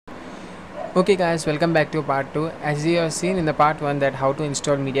Okay guys, welcome back to part 2. As you have seen in the part 1 that how to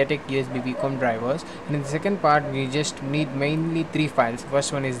install MediaTek USB Vcom drivers, and in the second part we just need mainly 3 files.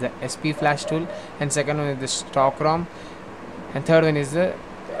 First one is the SP flash tool, and second one is the stock ROM, and third one is the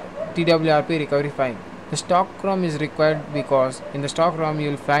TWRP recovery file. The stock ROM is required because in the stock ROM you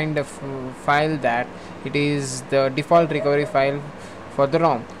will find a file that it is the default recovery file for the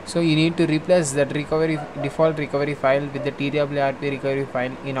ROM. So you need to replace that default recovery file with the TWRP recovery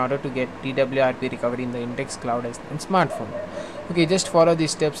file in order to get TWRP recovery in the Intex cloud and smartphone. Okay, just follow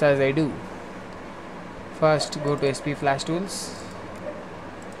these steps as I do. First, go to SP flash tools.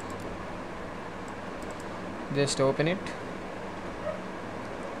 Just open it.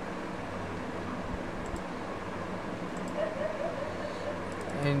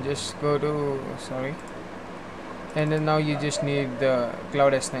 And just go to and then now you just need the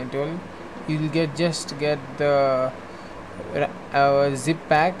cloud S9 tool. You'll get the zip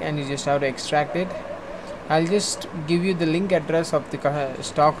pack, and you just have to extract it. I'll just give you the link address of the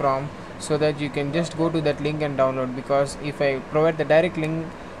stock ROM so that you can just go to that link and download, because if I provide the direct link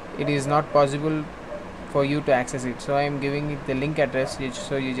it is not possible for you to access it. So I am giving it the link address,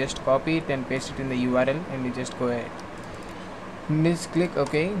 so you just copy it and paste it in the URL and you just go ahead. In this, click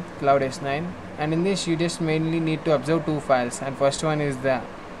OK, cloud S9, and in this you just mainly need to observe 2 files, and first one is the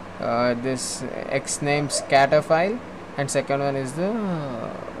this xname scatter file, and second one is the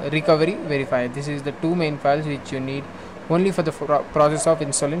recovery verify. This is the 2 main files which you need only for the process of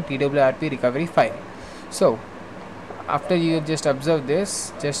installing TWRP recovery file. So after you just observe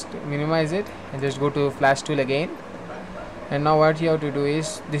this, just minimize it and just go to flash tool again. And now what you have to do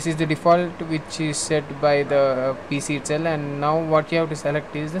is, this is the default which is set by the PC itself, and now what you have to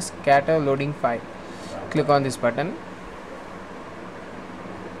select is the scatter loading file. Click on this button.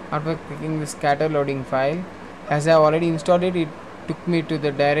 After clicking the scatter loading file, as I have already installed it, it took me to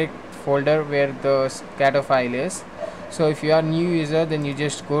the direct folder where the scatter file is. So if you are new user, then you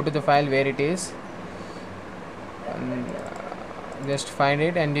just go to the file where it is and just find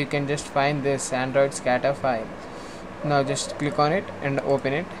it, and you can just find this Android scatter file. Now just click on it and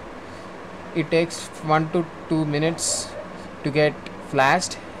open it. It takes 1 to 2 minutes to get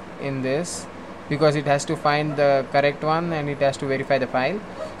flashed in this, because it has to find the correct one and it has to verify the file.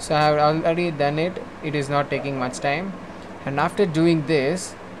 So I have already done it. It is not taking much time. And after doing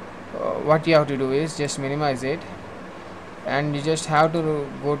this, what you have to do is just minimize it, and you just have to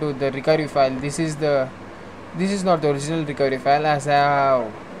go to the recovery file. This is not the original recovery file, as I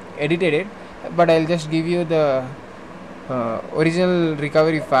have edited it, but I'll just give you the original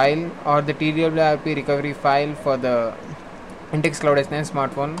recovery file or the TWRP recovery file for the Intex Cloud S9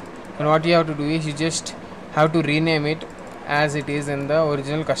 smartphone. And what you have to do is you just have to rename it as it is in the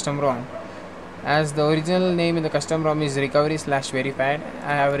original custom ROM. As the original name in the custom ROM is recovery/verified,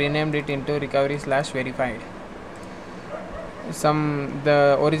 I have renamed it into recovery/verified.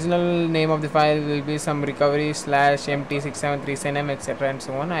 The original name of the file will be some recovery/MT673CNM, etc. and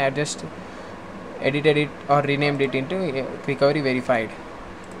so on. I have just edited it or renamed it into recovery verified.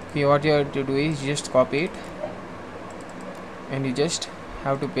 Okay, what you have to do is just copy it and you just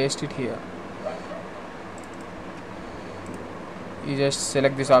have to paste it here. You just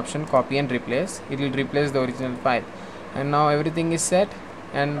select this option, copy and replace. It will replace the original file, and now everything is set,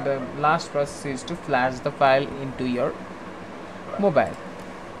 and the last process is to flash the file into your mobile.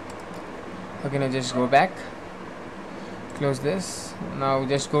 Okay, now just go back, close this. Now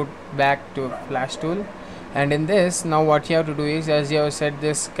just go back to flash tool, and in this, now what you have to do is, as you have set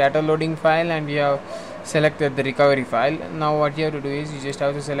this scatter loading file and you have selected the recovery file, now what you have to do is you just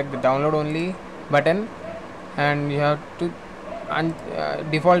have to select the download only button, and you have to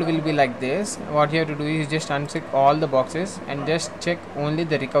default will be like this. What you have to do is just uncheck all the boxes and just check only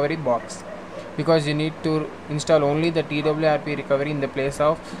the recovery box, because you need to install only the TWRP recovery in the place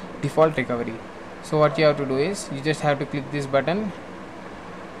of default recovery. So what you have to do is you just have to click this button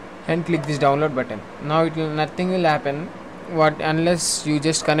and click this download button. Now nothing will happen unless you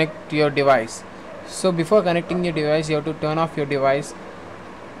just connect your device. So before connecting your device, you have to turn off your device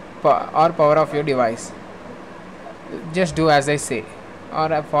or power off your device. Just do as I say,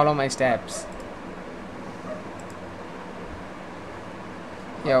 or follow my steps.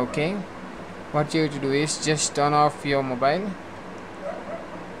 Yeah, okay. What you have to do is just turn off your mobile,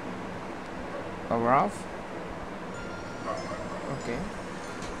 power off. Okay,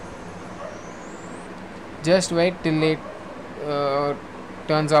 just wait till it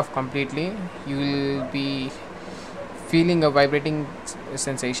turns off completely. You will be feeling a vibrating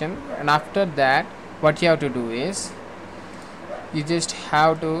sensation, and after that what you have to do is you just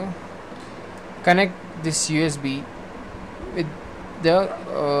have to connect this USB with the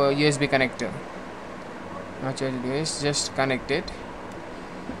USB connector. Not your device, just connect it.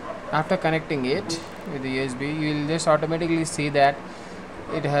 After connecting it with the USB, you will just automatically see that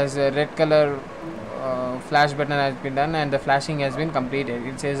it has a red color flash button has been done and the flashing has been completed.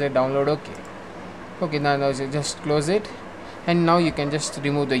 It says a download OK. Okay, now you just close it, and now you can just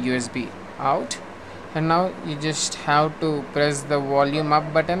remove the USB out, and now you just have to press the volume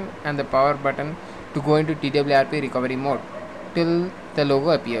up button and the power button to go into TWRP recovery mode till the logo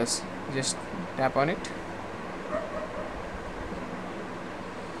appears. Just tap on it.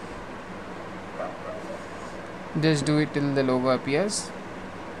 Just do it till the logo appears.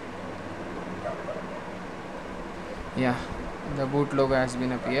 Yeah, the boot logo has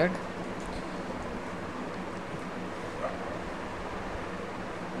been appeared.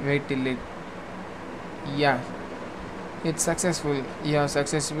 Wait till it. Yeah, it's successful. You have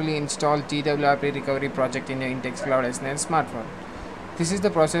successfully installed TWRP recovery project in your Intex Cloud S9 smartphone. This is the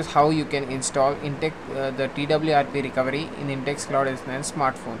process how you can install the TWRP recovery in Intex Cloud S9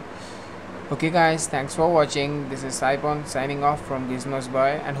 smartphone. Okay guys, thanks for watching. This is Saipon signing off from Gizmos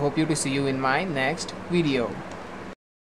Boy, and hope to see you in my next video.